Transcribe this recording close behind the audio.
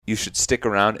you should stick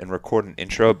around and record an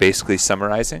intro basically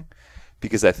summarizing,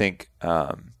 because I think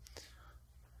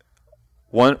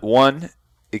one,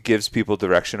 it gives people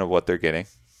direction of what they're getting.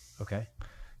 Okay.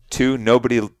 2,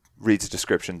 nobody reads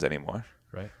descriptions anymore.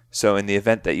 Right. So in the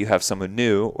event that you have someone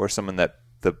new or someone that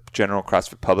the general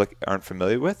CrossFit public aren't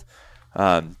familiar with,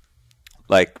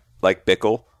 like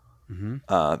Bickel,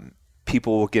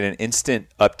 people will get an instant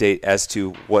update as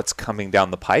to what's coming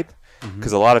down the pipe.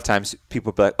 Because a lot of times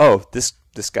people be like, oh, this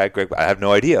guy, Greg, I have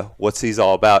no idea. What's he's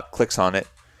all about? Clicks on it.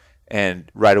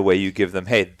 And right away you give them,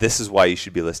 hey, this is why you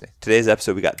should be listening. Today's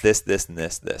episode, we got this, and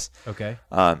this. Okay.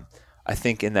 I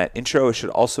think in that intro, it should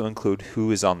also include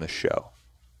who is on the show.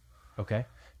 Okay.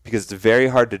 Because it's very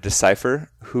hard to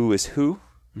decipher who is who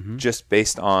just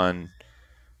based on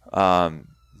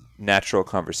natural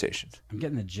conversation. I'm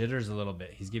getting the jitters a little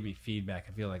bit. He's giving me feedback.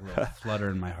 I feel like a little flutter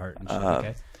in my heart. And shit.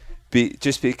 Okay.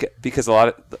 Because a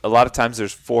lot of times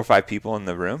there's 4 or 5 people in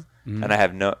the room, and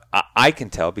I can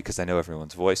tell because I know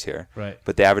everyone's voice here. Right.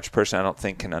 But the average person, I don't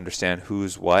think, can understand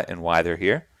who's what and why they're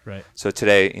here. Right. So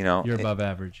today, you're above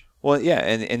average. Well, yeah,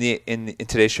 and in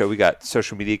today's show, we got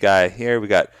social media guy here, we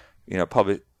got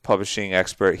publishing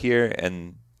expert here,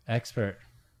 and expert.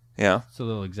 Yeah, it's a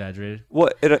little exaggerated. Well,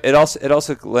 it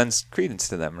also lends credence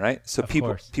to them, right? So of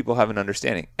people have an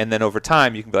understanding, and then over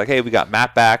time, you can be like, hey, we got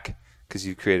Matt back because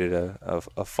you created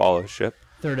a followship.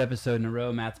 3rd episode in a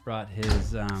row, Matt's brought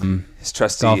his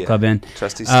trusty golf club in.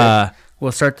 Trusty stick.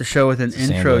 We'll start the show with an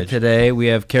intro today. We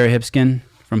have Cara Hipskind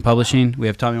from publishing. We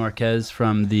have Tommy Marquez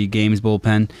from the Games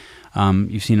Bullpen.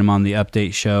 You've seen him on the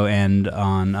Update show and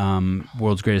on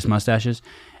World's Greatest Mustaches.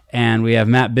 And we have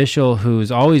Matt Bischel,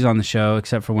 who's always on the show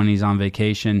except for when he's on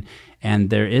vacation. And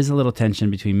there is a little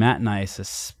tension between Matt and I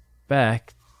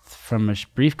suspect from a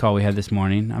brief call we had this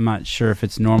morning. I'm not sure if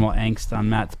it's normal angst on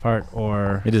Matt's part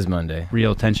or it is Monday.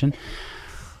 Real tension.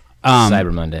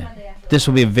 Cyber Monday. This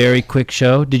will be a very quick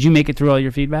show. Did you make it through all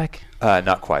your feedback?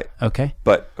 Not quite. Okay.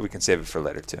 But we can save it for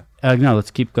later too. No,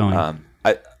 let's keep going.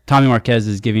 Tommy Marquez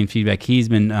is giving feedback. He's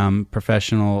been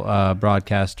professional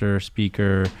broadcaster,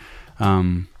 speaker,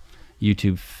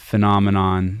 YouTube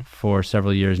phenomenon for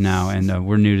several years now, and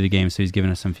we're new to the game, so he's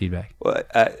giving us some feedback. Well,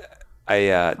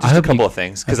 just a couple of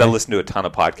things, because I listen to a ton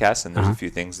of podcasts, and there's a few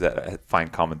things that I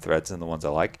find common threads in the ones I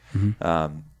like.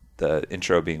 The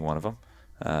intro being one of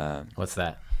them. What's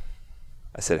that?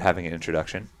 I said having an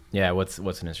introduction. Yeah, what's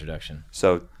an introduction?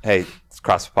 So, hey, it's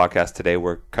CrossFit Podcast. Today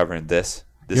we're covering this.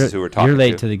 This is who we're talking to. You're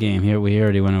late to the game. Here, we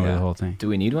already went over the whole thing. Do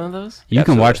we need one of those? You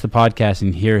can watch the podcast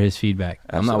and hear his feedback.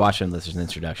 I'm not watching unless there's an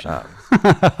introduction.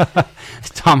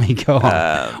 Tommy, go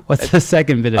on. What's the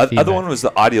second bit of feedback? The other one was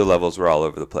the audio levels were all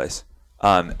over the place.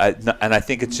 And I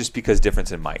think it's just because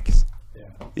difference in mics.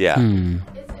 Yeah.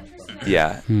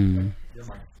 Yeah.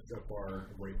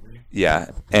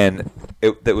 Yeah. And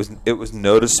it was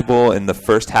noticeable in the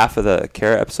first half of the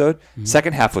Cara episode.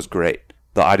 Second half was great.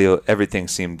 The audio, everything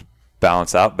seemed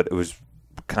balanced out, but it was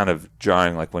kind of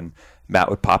jarring, like when Matt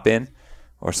would pop in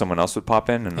or someone else would pop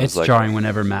in. And it's like, jarring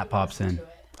whenever Matt pops in.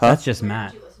 That's just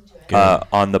Matt.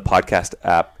 On the podcast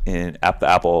app, the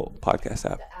Apple podcast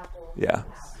app. Yeah.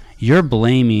 You're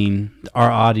blaming our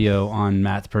audio on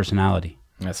Matt's personality.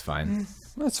 That's fine.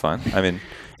 That's fine. I mean,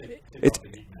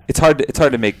 it's hard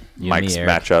to make mics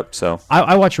match up. So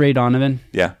I watch Ray Donovan.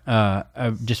 Yeah.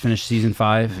 I just finished season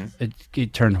 5.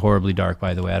 It turned horribly dark,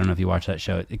 by the way. I don't know if you watched that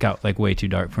show. It got like way too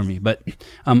dark for me. But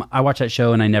I watch that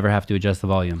show and I never have to adjust the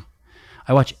volume.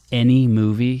 I watch any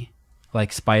movie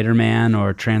like Spider-Man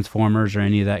or Transformers or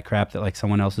any of that crap that like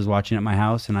someone else is watching at my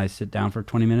house, and I sit down for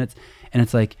 20 minutes and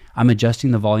it's like I'm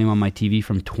adjusting the volume on my TV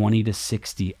from 20 to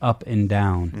 60 up and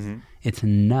down. It's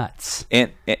nuts.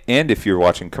 And if you're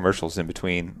watching commercials in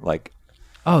between, like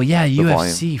UFC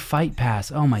volume. Fight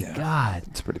Pass. Oh my God,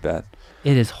 it's pretty bad.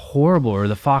 It is horrible. Or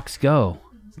the Fox Go.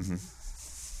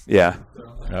 Yeah.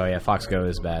 Oh yeah, Fox Go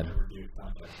is bad.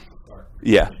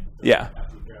 Yeah.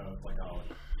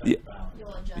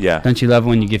 Don't you love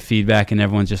when you give feedback and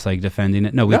everyone's just like defending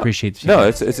it? No, we appreciate the feedback.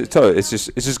 No, it's totally. It's just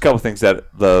a couple things that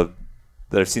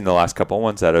I've seen the last couple of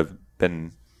ones that have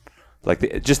been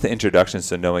like just the introductions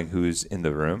to knowing who's in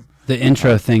the room. The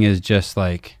intro thing is just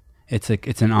like it's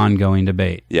an ongoing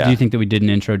debate. Yeah. Do you think that we did an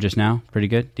intro just now? Pretty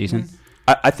good, decent.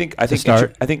 I think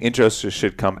intros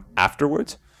should come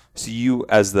afterwards, so you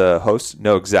as the host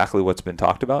know exactly what's been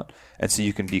talked about, and so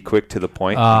you can be quick to the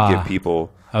point and give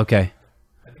people. Okay.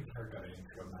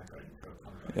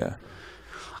 Yeah.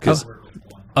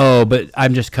 But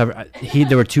I'm just covering.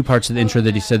 There were 2 parts of the intro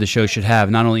that he said the show should have.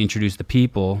 Not only introduce the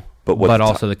people, but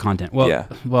also the content. Well,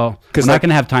 we're not going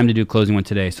to have time to do a closing one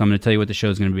today, so I'm going to tell you what the show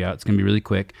is going to be about. It's going to be really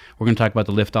quick. We're going to talk about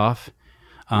the Liftoff.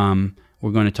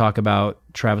 We're going to talk about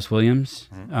Travis Williams,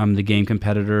 the game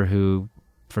competitor who,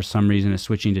 for some reason, is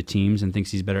switching to teams and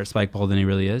thinks he's better at Spikeball than he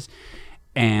really is.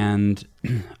 And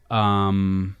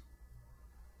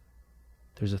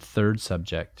there's a third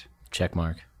subject. Check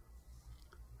mark.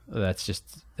 That's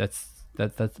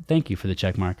thank you for the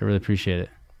check mark. I really appreciate it.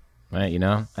 Right,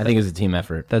 I think it's a team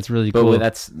effort. That's really cool. But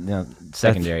that's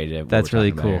secondary to what that's we're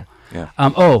really talking cool. about here.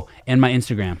 Yeah. And my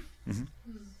Instagram.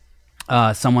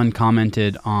 Someone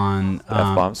commented on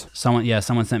F-bombs.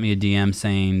 Someone sent me a DM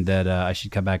saying that I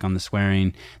should cut back on the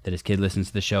swearing, that his kid listens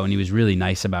to the show, and he was really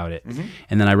nice about it.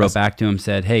 And then I wrote back to him,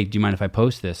 said, "Hey, do you mind if I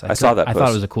post this?" I saw that I post.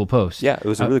 thought it was a cool post. Yeah, it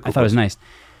was a really cool I thought post. it was nice.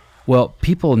 Well,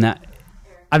 people now,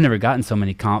 I've never gotten so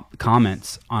many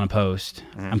comments on a post.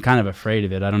 I'm kind of afraid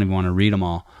of it. I don't even want to read them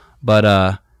all. But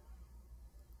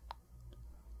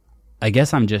I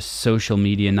guess I'm just social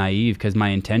media naive, because my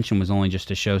intention was only just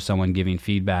to show someone giving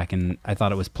feedback, and I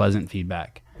thought it was pleasant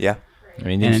feedback. Yeah. I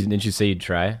mean, didn't you say you'd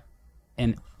try?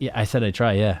 And yeah, I said I'd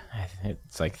try, yeah.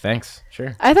 It's like, thanks,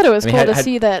 sure. I thought it was cool to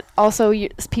see that also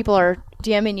people are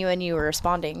DMing you and you were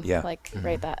responding. Yeah. Like,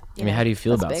 right that. I mean, how do you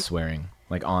feel that's about big. swearing?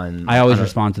 Like on... I always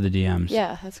respond to the DMs.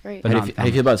 Yeah, that's great. But How do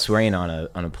you feel about swearing on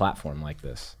a platform like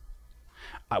this?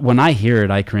 When I hear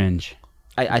it, I cringe.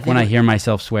 I think when I hear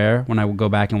myself swear, when I go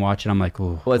back and watch it, I'm like,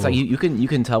 ooh. Well, it's ooh. like you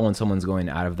can tell when someone's going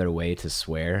out of their way to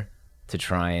swear, to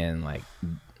try and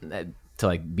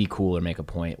be cool or make a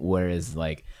point. Whereas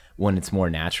like when it's more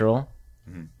natural,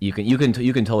 you can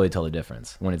totally tell the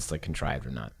difference when it's like contrived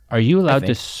or not. Are you allowed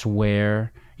to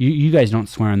swear? You guys don't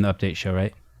swear on the update show,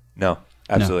 right? No,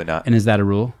 absolutely not. And is that a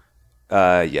rule?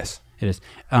 Yes. It is.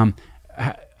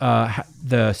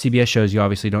 The CBS shows you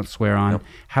obviously don't swear on. Nope.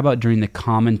 How about during the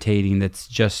commentating that's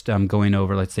just going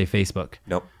over, let's say, Facebook?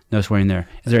 Nope. No swearing there.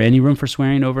 Is there any room for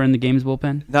swearing over in the games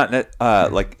bullpen? Not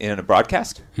like in a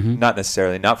broadcast? Not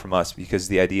necessarily. Not from us, because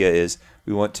the idea is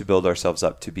we want to build ourselves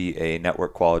up to be a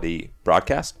network quality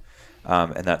broadcast,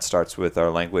 and that starts with our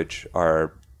language,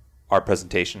 our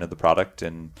presentation of the product,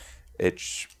 and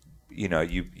it's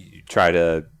you try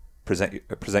to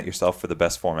present yourself for the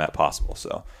best format possible.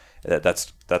 So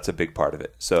that's a big part of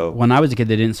it. So when I was a kid,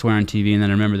 they didn't swear on TV, and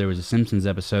then I remember there was a Simpsons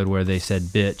episode where they said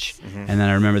bitch, and then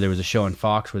I remember there was a show on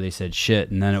Fox where they said shit,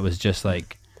 and then it was just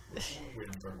like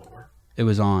it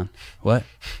was on. What?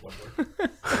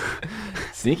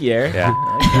 Sneaky air. Yeah.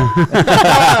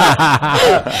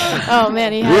 Oh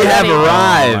man, We have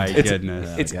arrived. Oh my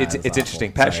goodness. It's God, that's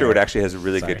interesting. awful. Pat Sherwood actually has a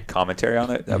really good commentary on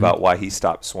it about why he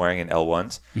stopped swearing in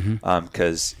L1s,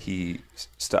 because he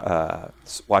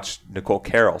watched Nicole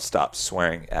Carroll stop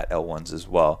swearing at L1s as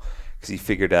well, because he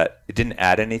figured that it didn't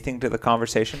add anything to the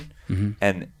conversation,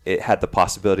 and it had the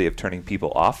possibility of turning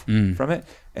people off from it.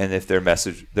 And if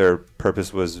their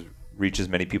purpose was reach as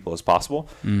many people as possible,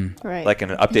 Right. like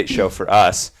in an update show for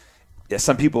us,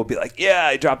 some people will be like, yeah,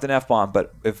 I dropped an F-bomb,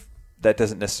 but if that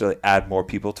doesn't necessarily add more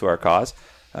people to our cause,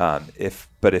 if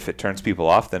it turns people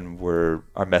off, then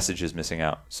our message is missing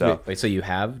out. So Wait, so you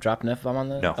have dropped an F-bomb on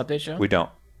the update show? we don't.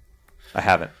 I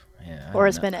haven't. Yeah, Or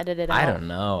it's been edited out. I don't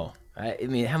know. I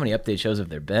mean, how many update shows have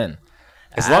there been?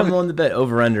 long I'm as- willing to bet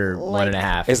over under Like-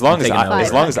 1.5. As long as I'm taking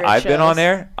that over. I've been on shows.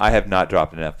 air, I have not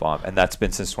dropped an F-bomb, and that's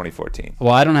been since 2014.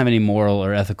 Well, I don't have any moral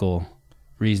or ethical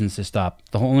reasons to stop.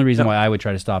 The only reason why I would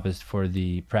try to stop is for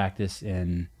the practice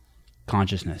in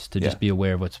consciousness, to just be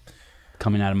aware of what's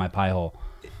coming out of my pie hole.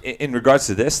 In regards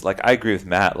to this, like I agree with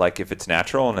Matt. Like if it's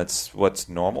natural and it's what's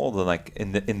normal, then like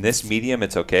in this medium,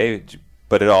 it's okay.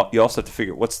 But you also have to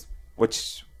figure what's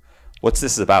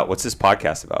this about? What's this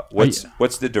podcast about?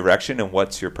 What's the direction and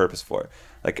what's your purpose for it?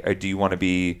 Like, do you want to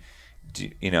be,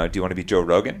 do you want to be Joe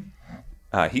Rogan?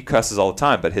 He cusses all the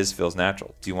time, but his feels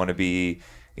natural. Do you want to be,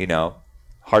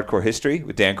 hardcore history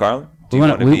with Dan Carlin? We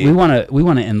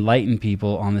want to enlighten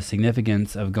people on the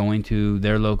significance of going to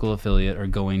their local affiliate or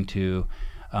going to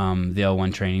the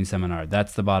L1 training seminar.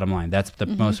 That's the bottom line. That's the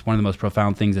one of the most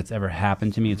profound things that's ever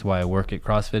happened to me. It's why I work at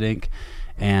CrossFit Inc.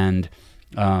 And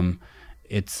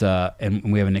it's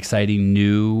and we have an exciting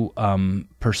new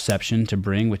perception to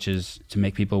bring, which is to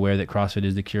make people aware that CrossFit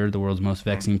is the cure to the world's most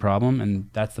vexing problem, and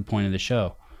that's the point of the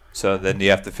show. So then you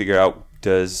have to figure out,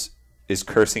 is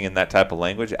cursing in that type of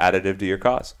language additive to your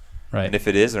cause? Right. And if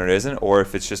it is or it isn't, or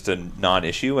if it's just a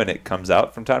non-issue and it comes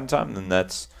out from time to time, then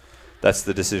that's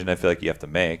the decision I feel like you have to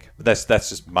make. But that's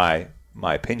just my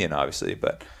opinion, obviously.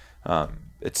 But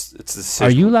it's the decision. Are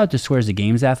you allowed to swear as a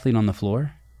games athlete on the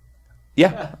floor?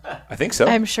 Yeah, I think so.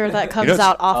 I'm sure that comes it's-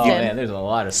 out Oh often. man, there's a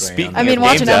lot of swearing. Speaking on I there. mean,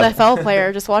 watch an Games out. NFL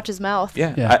player, just watch his mouth.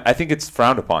 Yeah. I think it's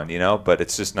frowned upon, but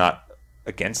it's just not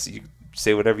against. You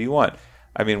say whatever you want.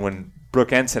 I mean, when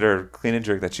Brooke Ence had her clean and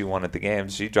jerk that she won at the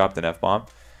games, she dropped an F-bomb.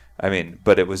 I mean,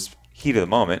 but it was heat of the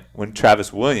moment, when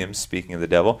Travis Williams, speaking of the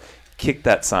devil, kicked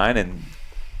that sign and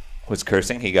was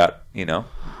cursing, he got,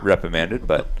 reprimanded.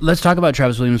 But let's talk about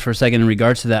Travis Williams for a second in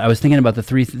regards to that. I was thinking about the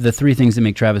three things that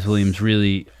make Travis Williams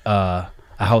really a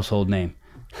household name.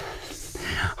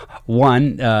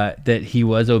 One, that he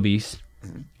was obese,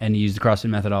 and he used the CrossFit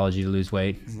methodology to lose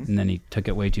weight, and then he took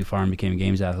it way too far and became a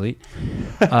games athlete.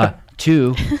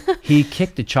 2, he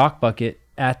kicked a chalk bucket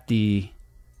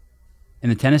in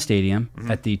the tennis stadium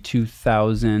at the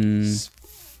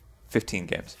 2015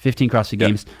 CrossFit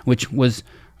Games, which was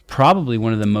probably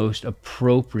one of the most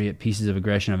appropriate pieces of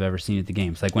aggression I've ever seen at the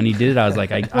games. Like when he did it, I was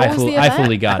like, I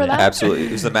fully got it. Absolutely.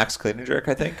 It was the Max clean and jerk,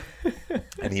 I think.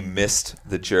 And he missed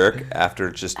the jerk after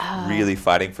just really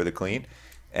fighting for the clean.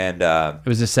 And it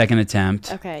was the second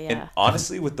attempt. Okay, yeah. And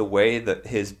honestly, with the way that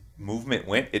his movement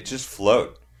went, it just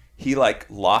flowed. He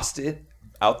lost it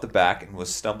out the back and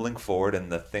was stumbling forward,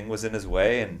 and the thing was in his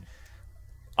way. And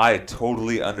I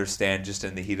totally understand just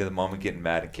in the heat of the moment getting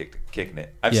mad and kicking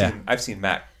it. I've seen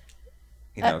Matt,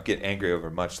 get angry over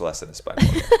much less than a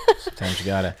Spikeball game. Sometimes you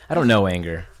gotta. I don't know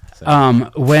anger. So.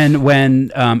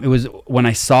 When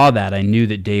I saw that, I knew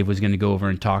that Dave was going to go over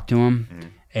and talk to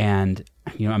him, and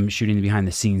I'm shooting the behind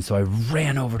the scenes, so I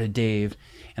ran over to Dave,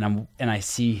 and I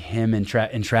see him and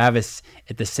Travis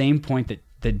at the same point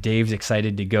that Dave's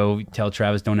excited to go tell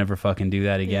Travis, don't ever fucking do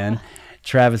that again. Yeah.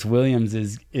 Travis Williams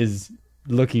is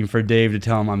looking for Dave to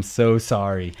tell him, I'm so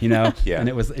sorry, Yeah. And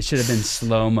it should have been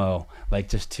slow-mo, like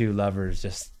just two lovers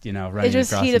just, running across each other. It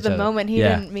just heat of the moment. He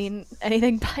didn't mean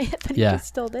anything by it, but he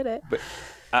still did it. But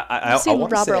I've seen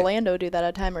Robert Orlando do that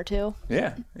a time or two.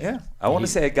 Yeah. I want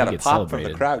to say I got a pop from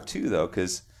the crowd too, though,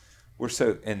 because we're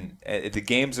so the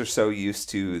games are so used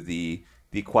to the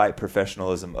quiet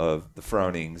professionalism of the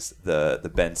Fronings,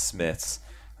 the Ben Smiths,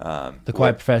 the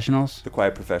quiet professionals. The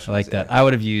quiet professionals. I like that. I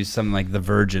would have used something like the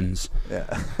Virgins. Yeah,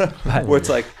 where it's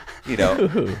like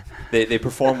they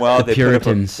perform well. They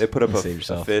Puritans. Put up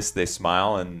a fist. They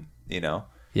smile, and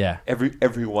Yeah.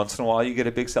 Every once in a while, you get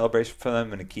a big celebration for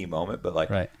them in a key moment, but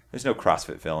there's no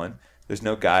CrossFit villain. There's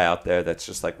no guy out there that's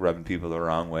just rubbing people the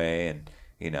wrong way and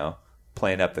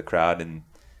playing up the crowd. And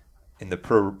in the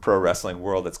pro wrestling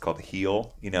world, it's called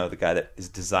heel. The guy that is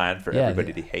designed for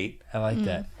everybody to hate. I like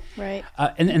that. Right.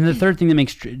 And the third thing that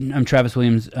makes Travis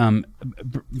Williams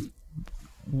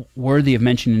worthy of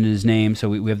mentioning his name. So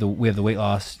we have the weight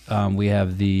loss. We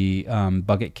have the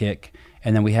bucket kick,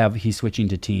 and then he's switching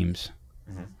to teams.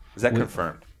 Is that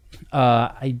confirmed?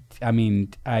 I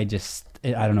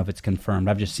don't know if it's confirmed.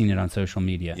 I've just seen it on social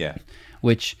media. Yeah.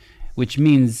 Which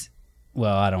means,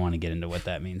 well, I don't want to get into what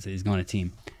that means. He's going to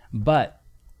team. But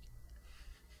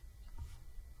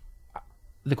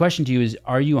the question to you is,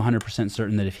 are you 100%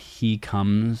 certain that if he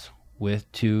comes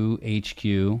to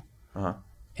HQ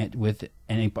and with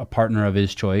a partner of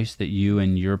his choice, that you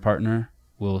and your partner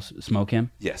will smoke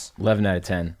him? Yes. 11 out of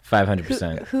 10,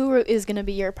 500%. Who is going to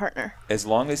be your partner? As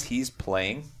long as he's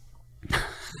playing.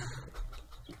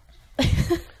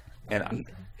 And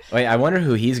wait, I wonder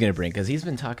who he's going to bring, because he's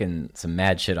been talking some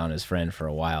mad shit on his friend for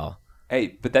a while.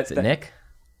 Hey, but that's Nick?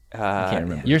 I can't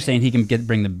remember. You're saying he can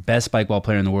bring the best Spikeball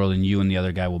player in the world, and you and the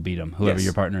other guy will beat him, whoever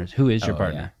your partner is. Who is your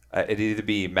partner? Yeah. It'd either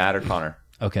be Matt or Connor.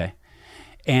 Okay.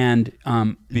 And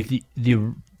I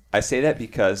say that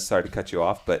because, sorry to cut you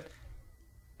off, but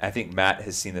I think Matt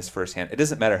has seen this firsthand. It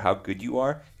doesn't matter how good you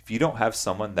are. If you don't have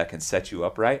someone that can set you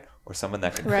up right, or someone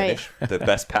that can finish the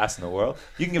best pass in the world,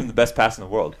 you can give them the best pass in the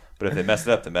world. But if they mess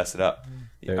it up, they mess it up.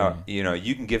 You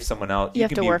can give someone else. You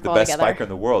can be the best spiker in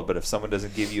the world, but if someone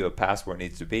doesn't give you a pass where it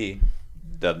needs to be,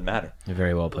 it doesn't matter. You're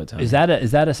very well put, Tom. Is that a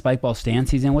Spikeball stance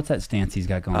he's in? What's that stance he's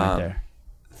got going right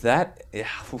there?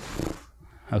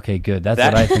 Okay, good. That's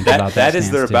what I think about that. That is,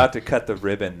 they're about to cut the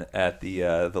ribbon at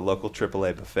the local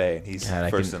AAA buffet, and he's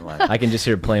first in line. I can just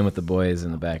hear playing with the boys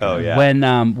in the back. Oh yeah.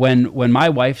 When my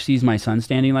wife sees my son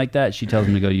standing like that, she tells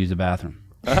him to go use the bathroom.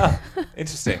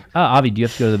 Interesting. Avi, do you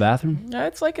have to go to the bathroom?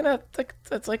 It's like an athletic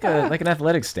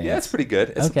stance. Yeah, it's pretty good.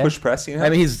 It's a push press. I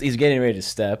mean, he's getting ready to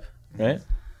step, right?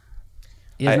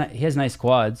 He has nice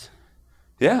quads.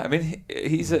 Yeah, I mean,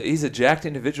 he's a jacked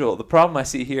individual. The problem I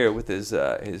see here with his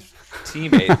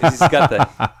teammate is he's got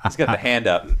the hand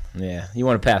up. Yeah, you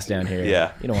want to pass down here.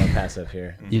 Yeah, you don't want to pass up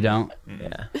here. You don't.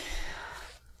 Yeah.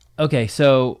 Okay,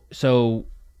 so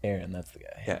Aaron, that's the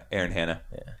guy. Yeah, Aaron Hanna.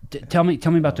 Yeah. Tell me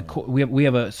about we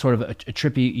have a sort of a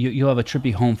trippy. You'll have a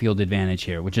trippy home field advantage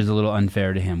here, which is a little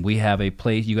unfair to him. We have a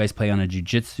place. You guys play on a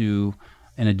jiu-jitsu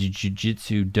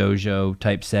dojo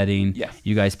type setting. Yeah.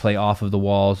 You guys play off of the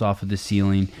walls, off of the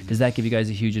ceiling. Does that give you guys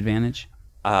a huge advantage?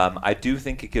 I do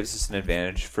think it gives us an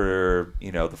advantage for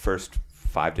the first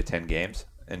 5 to 10 games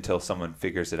until someone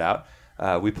figures it out.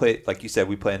 We play, like you said,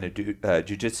 we play in a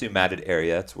jiu-jitsu matted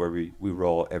area. That's where we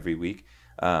roll every week.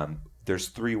 There's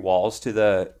 3 walls to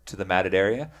the matted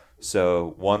area.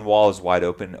 So one wall is wide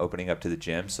open, opening up to the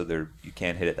gym, so you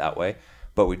can't hit it that way.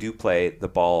 But we do play, the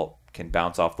ball can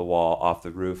bounce off the wall, off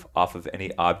the roof, off of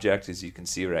any object, as you can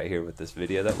see right here with this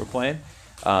video that we're playing,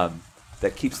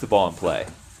 that keeps the ball in play.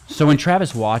 So when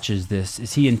Travis watches this,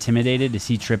 is he intimidated? Is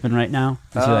he tripping right now?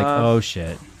 Is he like, oh,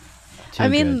 shit? I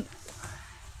mean...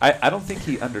 I don't think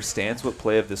he understands what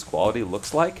play of this quality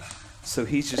looks like, so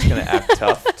he's just going to act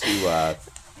tough to,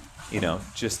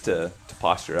 just to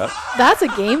posture up. That's a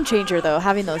game changer, though,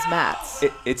 having those mats.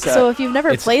 So if you've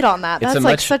never played on that, that's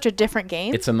like such a different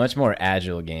game. It's a much more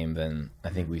agile game than I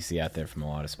think we see out there from a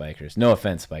lot of spikers. No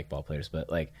offense, Spikeball players,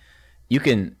 but like you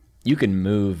can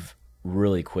move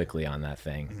really quickly on that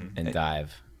thing and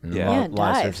dive. And a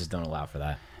lot of surfaces don't allow for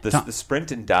that. The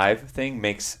sprint and dive thing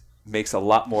makes it a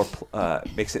lot more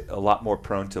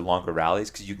prone to longer rallies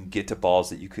because you can get to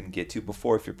balls that you couldn't get to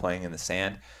before if you're playing in the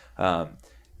sand.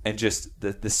 And just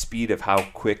the speed of how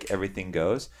quick everything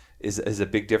goes is a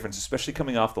big difference, especially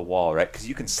coming off the wall, right? Because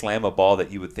you can slam a ball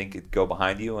that you would think would go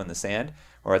behind you in the sand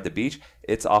or at the beach.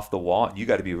 It's off the wall, and you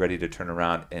got to be ready to turn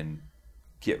around and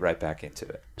get right back into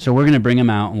it. So we're going to bring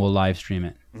him out, and we'll live stream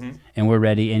it. And we're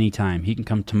ready anytime. He can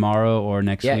come tomorrow or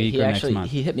next week or next month.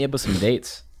 He hit me up with some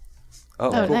dates. Oh,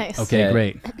 cool. Nice. Okay,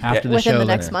 great. After the show, within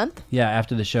the next month? Yeah,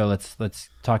 after the show, let's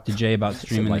talk to Jay about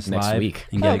streaming this next live week.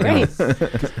 and get it going.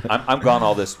 Great. I'm gone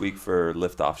all this week for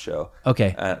Liftoff show.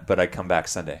 Okay. But I come back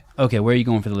Sunday. Okay, where are you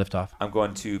going for the Liftoff? I'm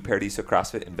going to Paradiso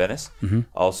CrossFit in Venice. I'll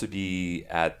also be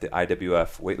at the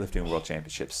IWF Weightlifting World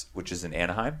Championships, which is in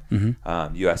Anaheim.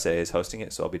 USA is hosting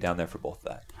it, so I'll be down there for both of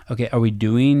that. Okay, are we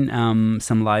doing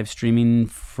some live streaming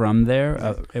from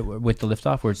there with the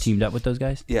Liftoff? We're teamed up with those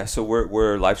guys? Yeah, so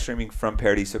we're live streaming from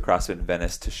Paradiso CrossFit in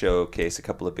Venice to showcase a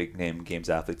couple of big name games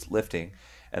athletes lifting.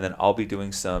 And then I'll be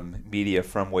doing some media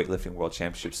from Weightlifting World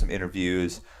Championships, some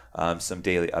interviews, some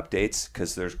daily updates,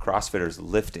 because there's CrossFitters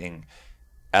lifting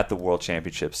at the World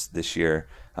Championships this year.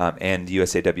 And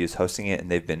USAW is hosting it, and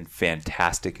they've been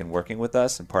fantastic in working with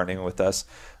us and partnering with us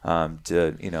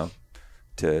to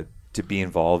be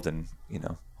involved and,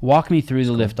 Walk me through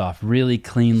the Liftoff really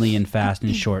cleanly and fast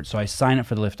and short. So I sign up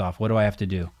for the Liftoff. What do I have to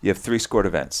do? You have 3 scored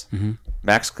events.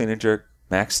 Max clean and jerk,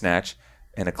 max snatch,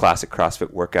 and a classic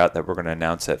CrossFit workout that we're going to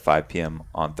announce at 5 p.m.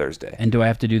 on Thursday. And do I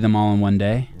have to do them all in one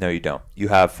day? No, you don't. You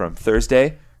have from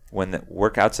Thursday when the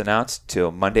workout's announced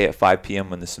till Monday at 5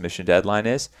 p.m. when the submission deadline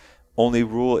is. Only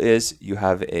rule is you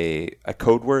have a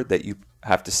code word that you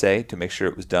have to say to make sure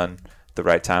it was done the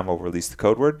right time. We'll release the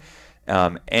code word.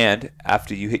 And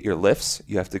after you hit your lifts,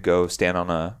 you have to go stand on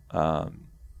a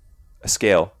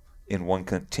scale in one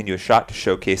continuous shot to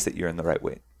showcase that you're in the right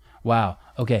weight. Wow.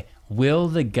 Okay. Will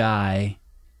the guy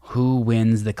who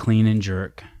wins the clean and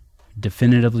jerk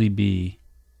definitively be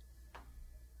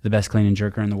the best clean and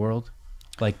jerker in the world?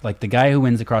 Like the guy who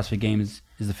wins the CrossFit Games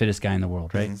is the fittest guy in the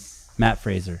world, right? Matt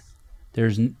Fraser.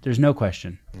 There's no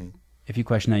question. If you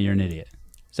question that, you're an idiot.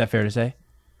 Is that fair to say?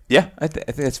 Yeah, I think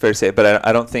that's fair to say, but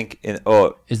I don't think has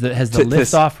the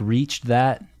Liftoff reached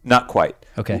that? Not quite.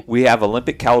 Okay. We have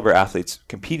Olympic caliber athletes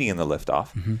competing in the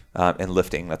Liftoff and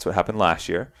lifting. That's what happened last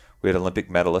year. We had Olympic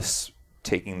medalists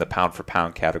taking the pound for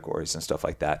pound categories and stuff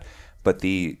like that. But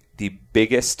the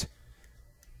biggest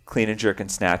clean and jerk and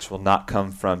snatch will not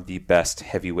come from the best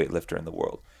heavyweight lifter in the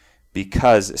world,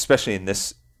 because especially in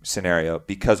this scenario,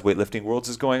 because Weightlifting Worlds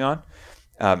is going on.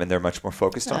 And they're much more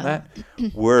focused on that.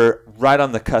 We're right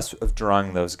on the cusp of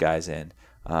drawing those guys in.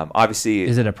 Obviously,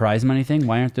 is it a prize money thing?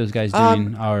 Why aren't those guys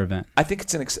doing our event? I think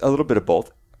it's a little bit of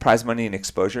both, prize money and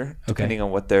exposure, depending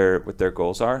on what their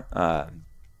goals are.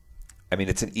 I mean,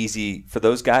 it's an easy for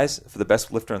those guys. For the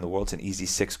best lifter in the world, it's an easy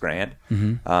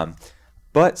 $6,000.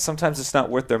 But sometimes it's not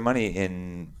worth their money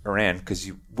in Iran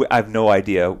because I have no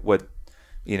idea what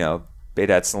Bedat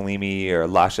Salimi or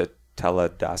Lasha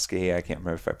Taladaski, I can't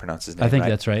remember if I pronounced his name. I think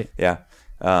that's right. Yeah.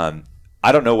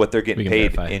 I don't know what they're getting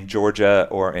paid in Georgia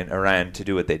or in Iran to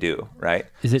do what they do, right?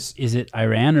 Is it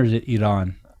Iran or is it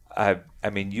Iran? I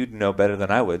mean, you'd know better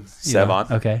than I would, Sevon.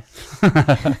 Okay.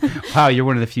 Wow, you're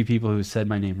one of the few people who said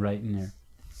my name right in there.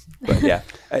 But yeah,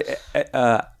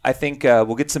 I think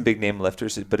we'll get some big name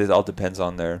lifters, but it all depends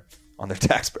on their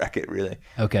tax bracket, really.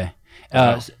 Okay.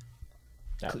 I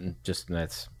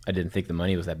didn't think the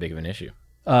money was that big of an issue.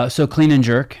 So clean and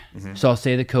jerk. So I'll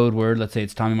say the code word. Let's say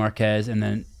it's Tommy Marquez, and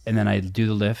then I do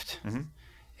the lift,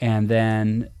 and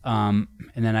then I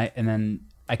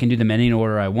can do them in any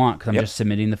order I want because I'm just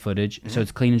submitting the footage. So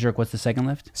it's clean and jerk. What's the second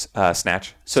lift?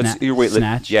 Snatch. So it's your weight lift.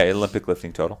 Snatch. Yeah, Olympic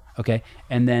lifting total. Okay,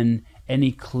 and then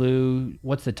any clue?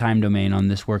 What's the time domain on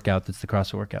this workout that's the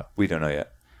CrossFit workout? We don't know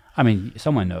yet. I mean,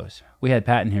 someone knows. We had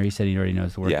Pat in here. He said he already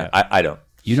knows the workout. Yeah, I don't.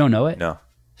 You don't know it? No.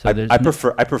 So I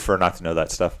prefer not to know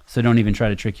that stuff. So don't even try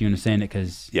to trick you into saying it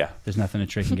because yeah, there's nothing to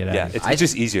trick and get out of. It's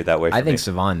just easier that way for I think me.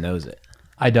 Savon knows it.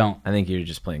 I don't. I think you're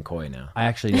just playing coy now. I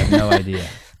actually have no idea.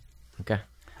 Okay.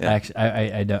 Yeah.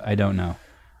 I don't know.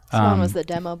 Savon was the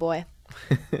demo boy.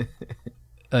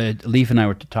 Leif and I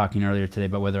were talking earlier today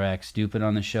about whether I act stupid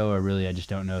on the show or really I just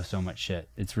don't know so much shit.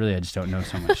 It's really I just don't know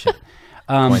so much shit.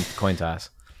 Coin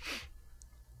toss.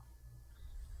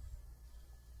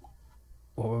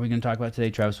 What were we going to talk about today?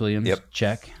 Travis Williams,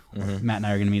 check. Mm-hmm. Matt and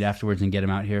I are going to meet afterwards and get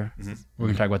him out here. Mm-hmm. We're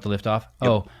going to talk about the liftoff.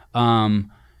 Yep.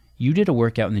 You did a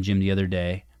workout in the gym the other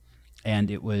day,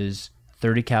 and it was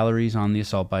 30 calories on the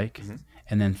assault bike,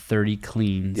 and then 30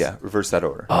 cleans. Yeah, reverse that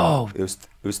order. Oh, it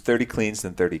was 30 cleans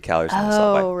and 30 calories on the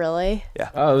assault bike. Oh, really? Yeah.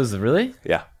 Oh, it was really?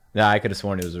 Yeah. Yeah, I could have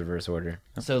sworn it was reverse order.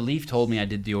 So Leif told me I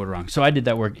did the order wrong. So I did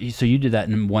that work. So you did that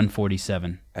in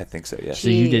 147. I think so. Yes. So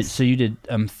you did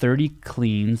 30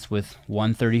 cleans with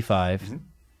 135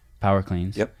 power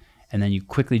cleans. Yep. And then you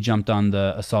quickly jumped on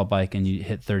the assault bike and you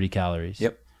hit 30 calories.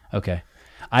 Yep. Okay.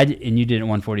 And you did it at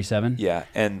 147. Yeah,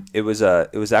 and it was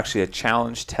actually a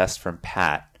challenge test from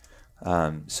Pat.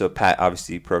 So Pat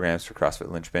obviously programs for CrossFit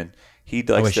Lynchpin.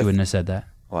 I wish you wouldn't have said that.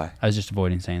 Why? I was just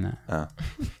avoiding saying that.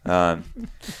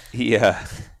 He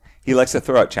likes to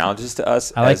throw out challenges to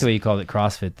us. I like the way you called it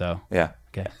CrossFit, though. Yeah.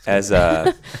 Okay. As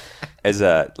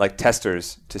like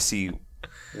testers to see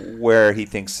where he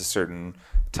thinks a certain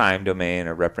time domain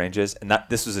or rep range is, and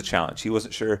this was a challenge. He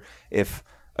wasn't sure if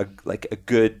a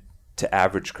good to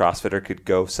average CrossFitter could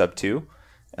go sub 2,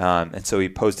 and so he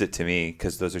posed it to me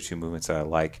because those are two movements that I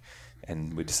like.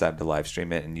 And we decided to live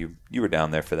stream it, and you were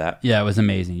down there for that. Yeah, it was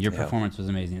amazing. Your performance was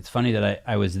amazing. It's funny that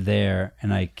I was there,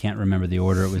 and I can't remember the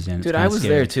order it was in. Dude, I was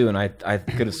there too, and I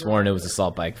could have sworn it was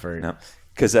assault bike for... No,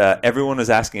 because everyone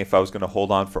was asking if I was going to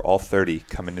hold on for all 30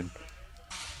 coming in.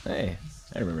 Hey,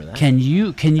 I remember that. Do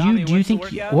you think,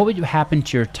 what would happen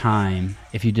to your time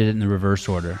if you did it in the reverse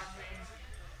order?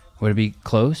 Would it be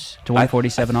close to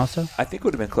 147 also? I think it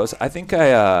would have been close. I think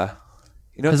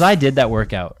because I did that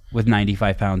workout with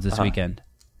 95 pounds this weekend.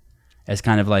 As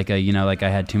kind of like I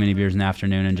had too many beers in the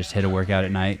afternoon and just hit a workout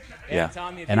at night. Yeah.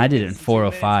 And I did it in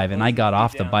 405, and I got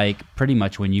off the bike pretty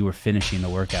much when you were finishing the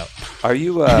workout. Are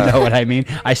you... you know what I mean?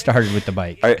 I started with the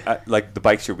bike. Like the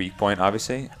bike's your weak point,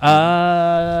 obviously?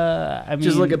 I mean...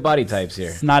 Just look at body types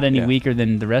here. It's not any weaker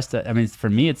than the rest of... I mean, for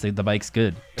me, it's like the bike's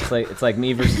good. It's like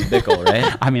me versus Bickel,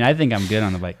 right? I mean, I think I'm good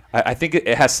on the bike. I think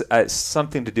it has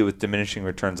something to do with diminishing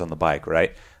returns on the bike,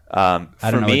 right? I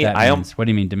don't know what that means. What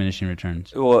do you mean diminishing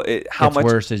returns? Well, how much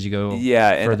worse as you go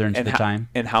further into the time,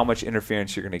 and how much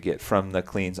interference you're going to get from the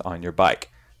cleans on your bike.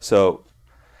 So,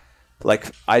 like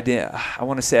I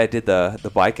want to say I did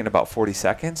the bike in about 40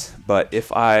 seconds, but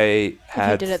if I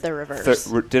had if you did it the reverse,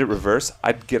 did it reverse,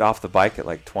 I'd get off the bike at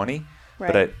like 20.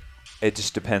 Right. But it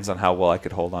just depends on how well I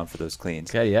could hold on for those cleans.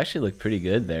 God, you actually look pretty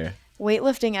good there.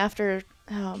 Weightlifting after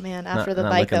the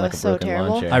bike, that was so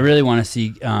terrible. I really want to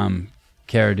see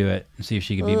Cara do it and see if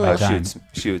she can beat my time.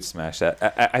 She would smash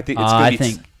that. I think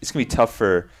it's gonna be tough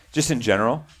for, just in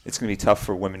general. It's gonna be tough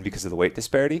for women because of the weight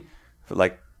disparity. For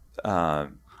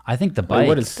I think the bike.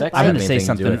 What is sex? I'm gonna say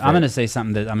something. I'm gonna say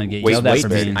something that I'm gonna get yelled at for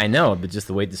being. I know, but just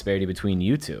the weight disparity between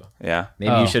you two. Yeah.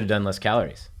 Maybe you should have done less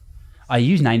calories. I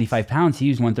used 95 pounds. He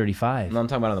used 135. No, I'm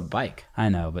talking about on the bike. I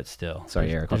know, but still. Sorry,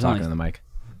 Eric. I'm talking on the mic.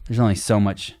 There's only so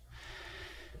much.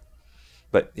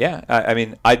 But yeah, I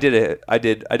mean, I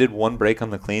did one break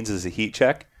on the cleans as a heat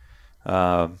check.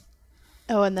 And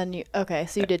then you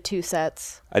did 2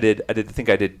 sets. I think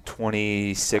I did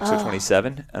 26 or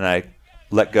 27, and I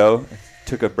let go,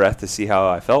 took a breath to see how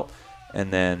I felt,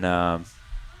 and then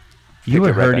you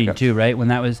were hurting too, right? When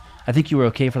that was, I think you were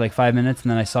okay for like 5 minutes,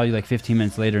 and then I saw you like 15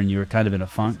 minutes later, and you were kind of in a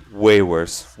funk. Way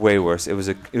worse. It was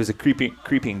a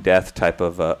creeping death type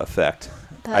of effect.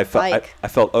 I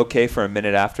felt okay for a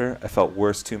minute after. I felt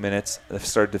worse 2 minutes. I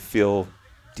started to feel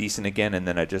decent again, and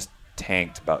then I just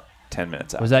tanked about 10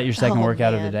 minutes after. Was that your second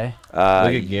workout of the day?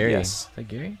 Look at Gary. Yes. Is that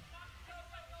Gary?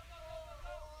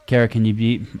 Cara, can you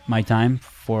beat my time?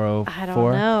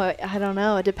 404? I don't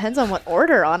know. It depends on what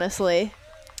order, honestly.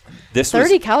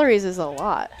 30 calories is a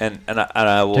lot. And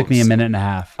I will... Took me a minute and a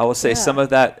half. I will say some of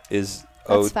that is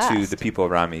owed to the people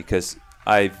around me, because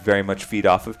I very much feed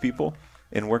off of people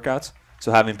in workouts.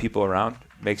 So having people around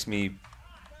makes me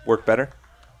work better.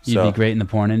 You'd be great in the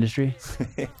porn industry.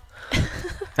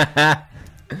 Not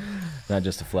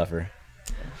just a fluffer.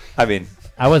 I mean,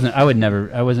 I wasn't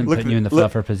putting you in the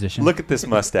fluffer position. Look at this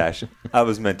mustache. I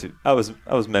was meant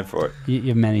for it. You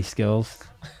have many skills.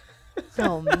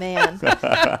 Oh man,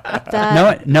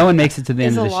 no one makes it to the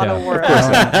end of the show. Of work.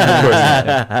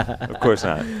 Of course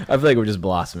not. I feel like we're just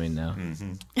blossoming now.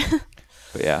 Mm-hmm.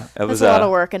 But yeah, it was a lot of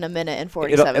work in a minute and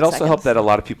 47 seconds. It also helped that a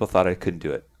lot of people thought I couldn't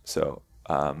do it. So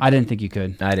I didn't think you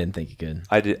could. I didn't think you could.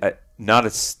 I did.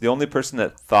 The only person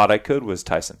that thought I could was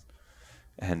Tyson,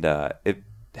 and it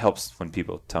helps when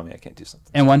people tell me I can't do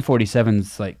something. And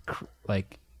 147's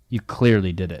like you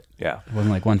clearly did it. Yeah, it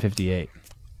wasn't like 158.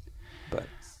 But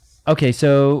okay,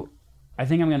 so I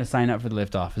think I'm going to sign up for the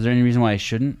Liftoff. Is there any reason why I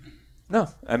shouldn't? No,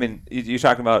 I mean you're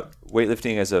talking about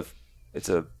weightlifting as it's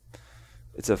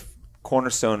a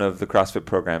cornerstone of the CrossFit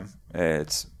program.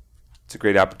 It's a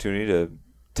great opportunity to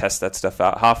test that stuff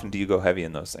out. How often do you go heavy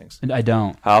in those things? I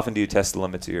don't. How often do you test the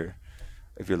limits of your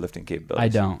lifting capabilities? I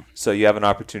don't. So you have an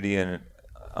opportunity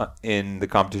in the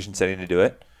competition setting to do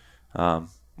it.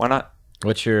 Why not?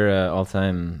 What's your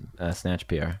all-time snatch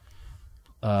PR?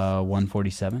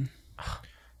 147.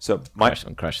 So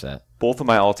crush that. Both of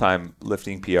my all-time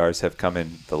lifting PRs have come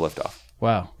in the Liftoff.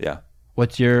 Wow. Yeah.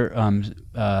 What's your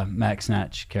max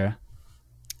snatch, Cara?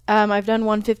 I've done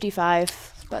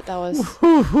 155, but that was.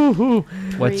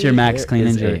 What's your max clean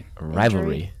and jerk?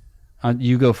 Rivalry.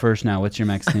 You go first now. What's your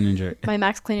max clean and jerk? My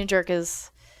max clean and jerk is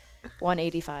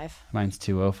 185. Mine's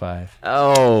 205.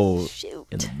 Oh, shoot!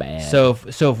 In the bag. So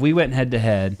if we went head to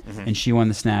head and she won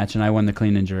the snatch and I won the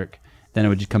clean and jerk, then it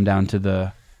would just come down to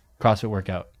the CrossFit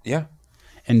workout. Yeah.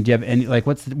 And do you have any what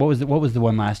was the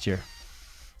one last year?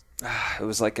 It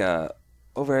was like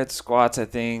overhead squats, I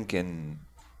think, and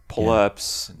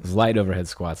pull-ups. It was light overhead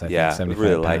squats, I think, 75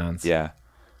 really pounds. Light. Yeah.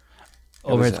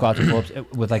 Overhead squats and pull-ups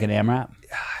with like an AMRAP?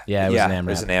 Yeah, it was an AMRAP.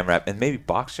 It was an AMRAP. And maybe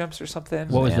box jumps or something.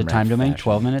 What was the time domain?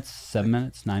 12 minutes? 7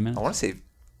 minutes? 9 minutes? I want to say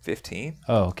 15.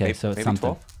 Oh, okay. Maybe, So it's maybe something.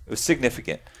 12. It was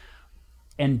significant.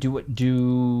 And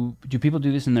do people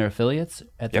do this in their affiliates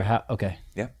at their house? Okay.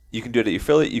 Yeah. You can do it at your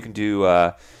affiliate. You can do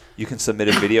you can submit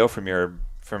a video from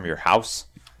your house.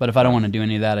 But if I don't want to do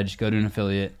any of that, I just go to an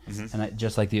affiliate and I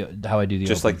just like how I do the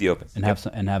just open, like the open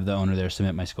and have the owner there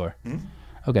submit my score.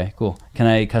 Okay, cool. Can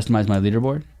I customize my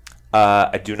leaderboard?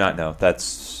 I do not know.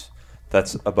 That's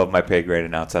above my pay grade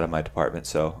and outside of my department.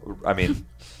 So I mean,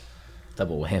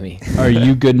 double whammy. Are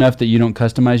you good enough that you don't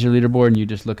customize your leaderboard and you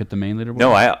just look at the main leaderboard?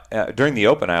 No, I during the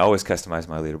open I always customize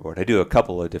my leaderboard. I do a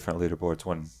couple of different leaderboards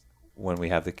when we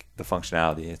have the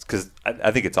functionality. It's because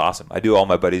I think it's awesome. I do all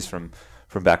my buddies from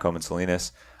back home in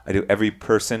Salinas. I do every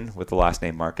person with the last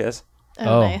name Marquez.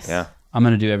 Oh, nice. Yeah. I'm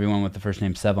going to do everyone with the first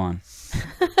name Sevon.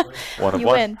 One of you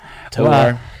one. win.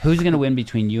 Well, who's going to win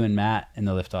between you and Matt in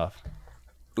the Liftoff?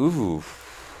 Ooh.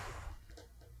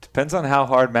 Depends on how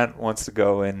hard Matt wants to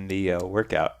go in the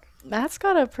workout. Matt's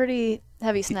got a pretty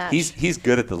heavy snatch. He's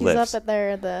good at the lifts. He's up at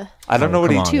there the. I don't know what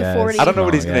 240. I don't know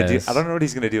what he's gonna do. I don't know what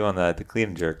he's gonna do on the clean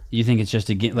and jerk. You think it's just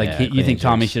a you think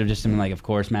Tommy should have just been like, of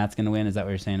course Matt's gonna win? Is that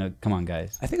what you're saying? Oh, come on,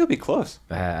 guys. I think it'll be close.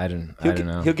 I don't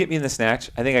know. He'll get me in the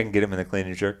snatch. I think I can get him in the clean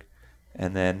and jerk,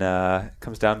 and then it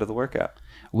comes down to the workout.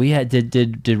 We had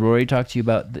did Rory talk to you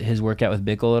about his workout with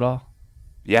Bickel at all?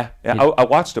 Yeah. I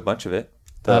watched a bunch of it.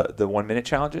 The 1 minute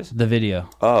challenges. The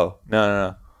video. Oh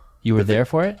no. You were there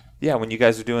for it? Yeah, when you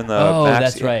guys were doing the. Oh, max,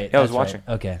 that's right. Yeah, I was watching.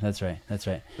 Right. Okay, that's right.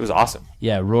 It was awesome.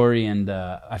 Yeah, Rory and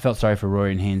I felt sorry for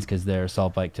Rory and Haynes because their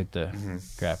assault bike took the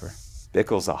grabber.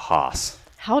 Bickel's a hoss.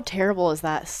 How terrible is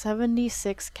that?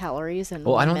 76 calories in 1 minute.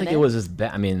 Well, I don't think it was as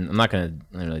bad. I mean, I'm not going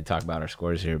to really talk about our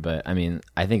scores here, but I mean,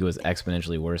 I think it was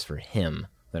exponentially worse for him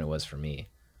than it was for me.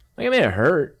 Like, I mean, it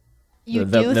hurt. You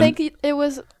think it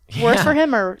was worse for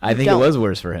him, or I think it was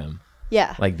worse for him.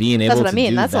 Yeah, like being able to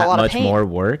do That's that a lot much of pain. more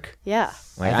work. Yeah,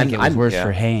 like, I think it was worse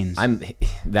for Haynes.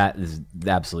 That is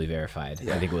absolutely verified.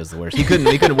 I think it was the worst. He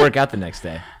couldn't work out the next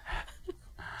day.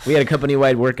 We had a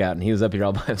company-wide workout, and he was up here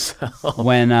all by himself.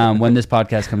 When this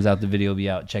podcast comes out, the video will be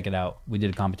out. Check it out. We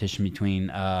did a competition between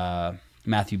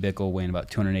Matthew Bickel, weighing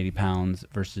about 280 pounds,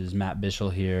 versus Matt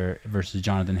Bischel here, versus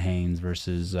Johnathan Haynes,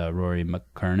 versus Rory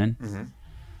McKernan. Mm-hmm.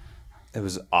 It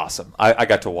was awesome. I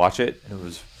got to watch it. It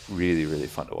was really, really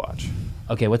fun to watch.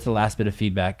 Okay, what's the last bit of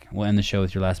feedback? We'll end the show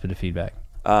with your last bit of feedback.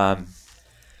 I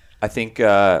think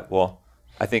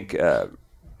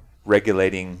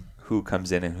regulating who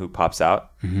comes in and who pops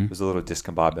out was a little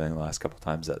discombobulating the last couple of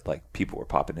times that like people were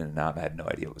popping in and out and I had no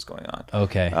idea what was going on.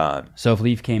 Okay. So if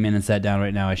Leif came in and sat down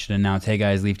right now, I should announce, hey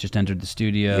guys, Leif just entered the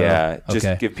studio. Yeah,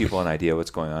 just give people an idea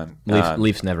what's going on.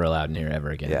 Leif's never allowed in here ever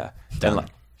again. Yeah.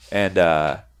 And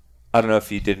I don't know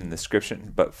if you did in the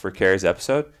description, but for Cara's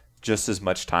episode, just as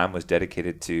much time was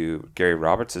dedicated to Gary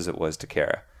Roberts as it was to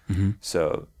Cara. Mm-hmm.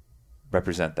 So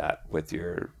represent that with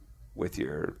your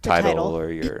title or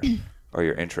your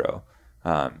intro,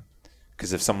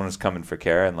 Because if someone was coming for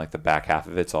Cara and like the back half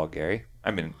of it's all Gary,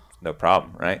 I mean, no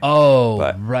problem, right?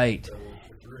 Oh, right.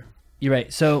 You're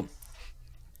right. So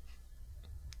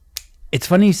it's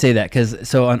funny you say that, because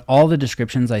so on all the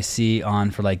descriptions I see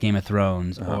on for like Game of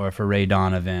Thrones or for Ray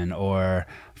Donovan or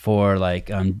for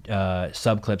like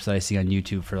sub clips that I see on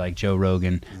YouTube for like Joe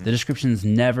Rogan, the descriptions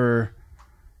never,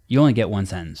 you only get one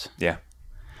sentence. Yeah.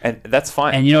 And that's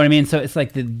fine. And you know what I mean? So it's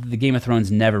like the Game of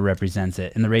Thrones never represents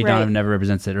it, and the Ray Donovan never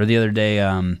represents it. Or the other day,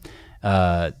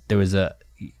 there was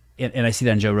and I see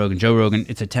that on Joe Rogan. Joe Rogan,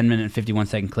 it's a 10-minute and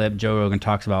 51-second clip. Joe Rogan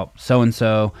talks about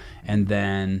so-and-so, and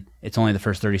then it's only the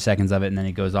first 30 seconds of it, and then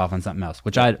he goes off on something else,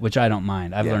 which I don't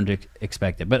mind. I've learned to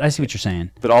expect it. But I see what you're saying.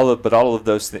 But all of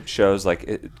those shows,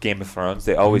 like Game of Thrones,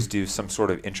 they always do some sort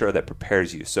of intro that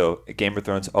prepares you. So Game of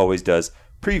Thrones always does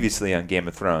previously on Game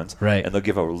of Thrones, right? And they'll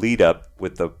give a lead up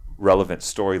with the relevant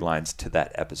storylines to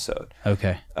that episode.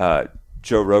 Okay.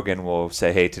 Joe Rogan will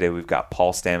say, "Hey, today we've got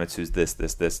Paul Stamets, who's this,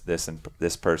 and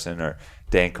this person," or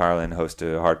Dan Carlin, host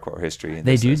of Hardcore History. And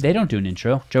They don't do an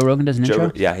intro. Joe Rogan does an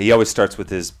intro. Yeah, he always starts with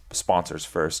his sponsors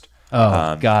first.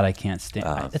 Oh God, I can't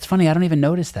stand. It's funny. I don't even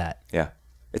notice that. Yeah,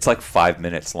 it's like 5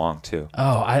 minutes long too.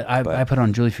 Oh, I put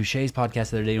on Julie Foucher's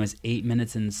podcast the other day. It was 8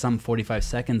 minutes and some 45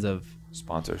 seconds of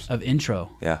sponsors of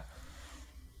intro. Yeah.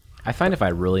 I find if I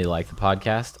really like the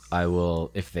podcast, I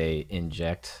will, if they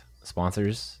inject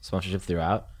sponsorship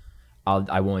throughout,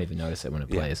 I won't even notice it when it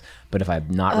plays. But if I'm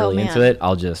not really into it,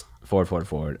 I'll just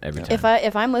forward every time.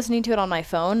 If I'm listening to it on my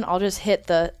phone, I'll just hit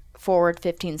the forward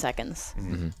 15 seconds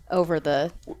over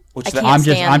the.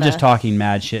 I'm just talking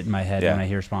mad shit in my head when I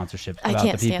hear sponsorship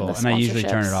about the people, and I usually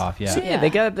turn it off. Yeah, so they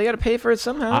got to pay for it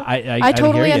somehow. I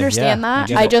totally understand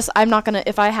that. I'm not gonna,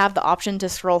 if I have the option to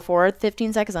scroll forward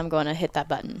 15 seconds, I'm going to hit that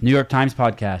button. New York Times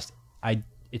podcast.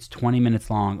 It's 20 minutes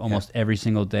long almost every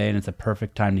single day, and it's a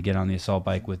perfect time to get on the assault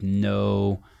bike with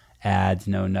no ads,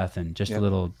 no nothing, just a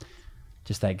little,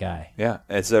 just that guy. Yeah.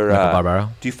 Is there? Do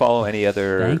you follow any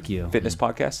other fitness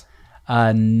podcasts?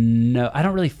 No, I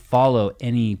don't really follow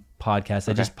any podcasts.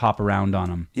 I just pop around on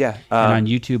them. Yeah. And on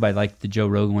YouTube, I like the Joe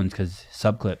Rogan ones because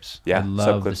subclips. Yeah, I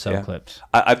love the subclips.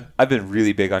 Yeah. I've been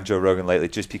really big on Joe Rogan lately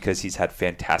just because he's had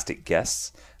fantastic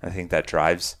guests. I think that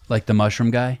drives. Like the mushroom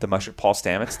guy? The mushroom, Paul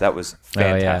Stamets. That was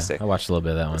fantastic. I watched a little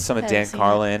bit of that one. Some of Dan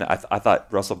Carlin. I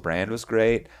thought Russell Brand was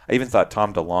great. I even thought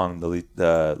Tom DeLonge,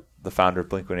 the founder of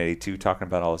Blink-182, talking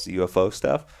about all this UFO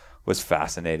stuff, was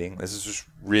fascinating. This is just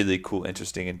really cool,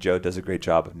 interesting, and Joe does a great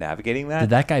job of navigating that. Did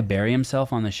that guy bury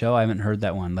himself on the show? I haven't heard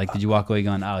that one. Like, did you walk away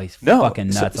going, "Oh, he's fucking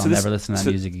nuts. I'll never listen to that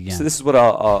music again"? So this is what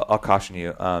I'll caution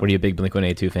you. Were you a big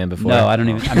Blink-182 fan before? No, I don't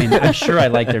even. I mean, I'm sure I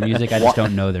like their music. I just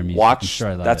don't know their music. I'm sure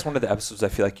I love that's it. one of the episodes I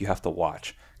feel like you have to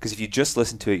watch, because if you just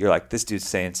listen to it, you're like, this dude's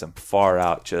saying some far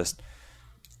out, just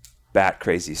bat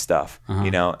crazy stuff, you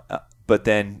know. But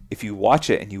then if you watch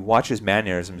it and you watch his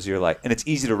mannerisms, you're like, and it's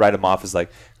easy to write him off as like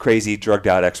crazy, drugged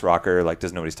out ex-rocker, like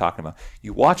doesn't know what he's talking about.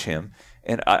 You watch him,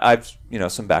 and I've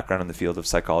some background in the field of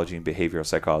psychology and behavioral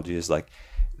psychology, is like,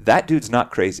 that dude's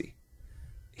not crazy.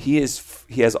 He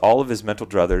has all of his mental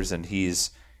druthers, and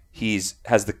he's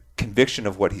has the conviction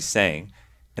of what he's saying,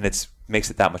 and it makes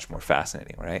it that much more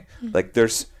fascinating, right? Like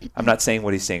I'm not saying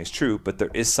what he's saying is true, but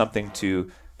there is something to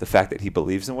the fact that he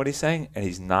believes in what he's saying, and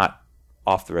he's not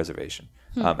off the reservation.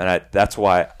 And that's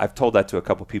why I've told that to a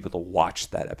couple people to watch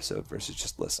that episode versus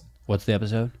just listen. What's the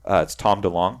episode? It's Tom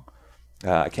DeLonge.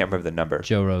 I can't remember the number.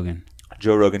 Joe Rogan,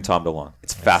 Tom DeLonge.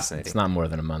 It's fascinating. It's not more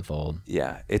than a month old.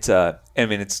 Yeah. It's a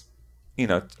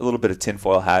little bit of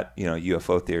tinfoil hat,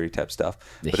 UFO theory type stuff.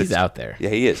 But he's out there. Yeah,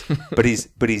 he is. but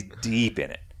he's deep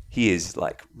in it. He is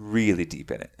like really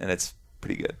deep in it, and it's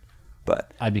pretty good.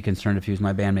 But I'd be concerned if he was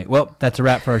my bandmate. Well, that's a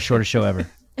wrap for our shortest show ever.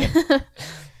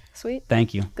 Sweet.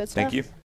 Thank you. Good stuff. Thank you.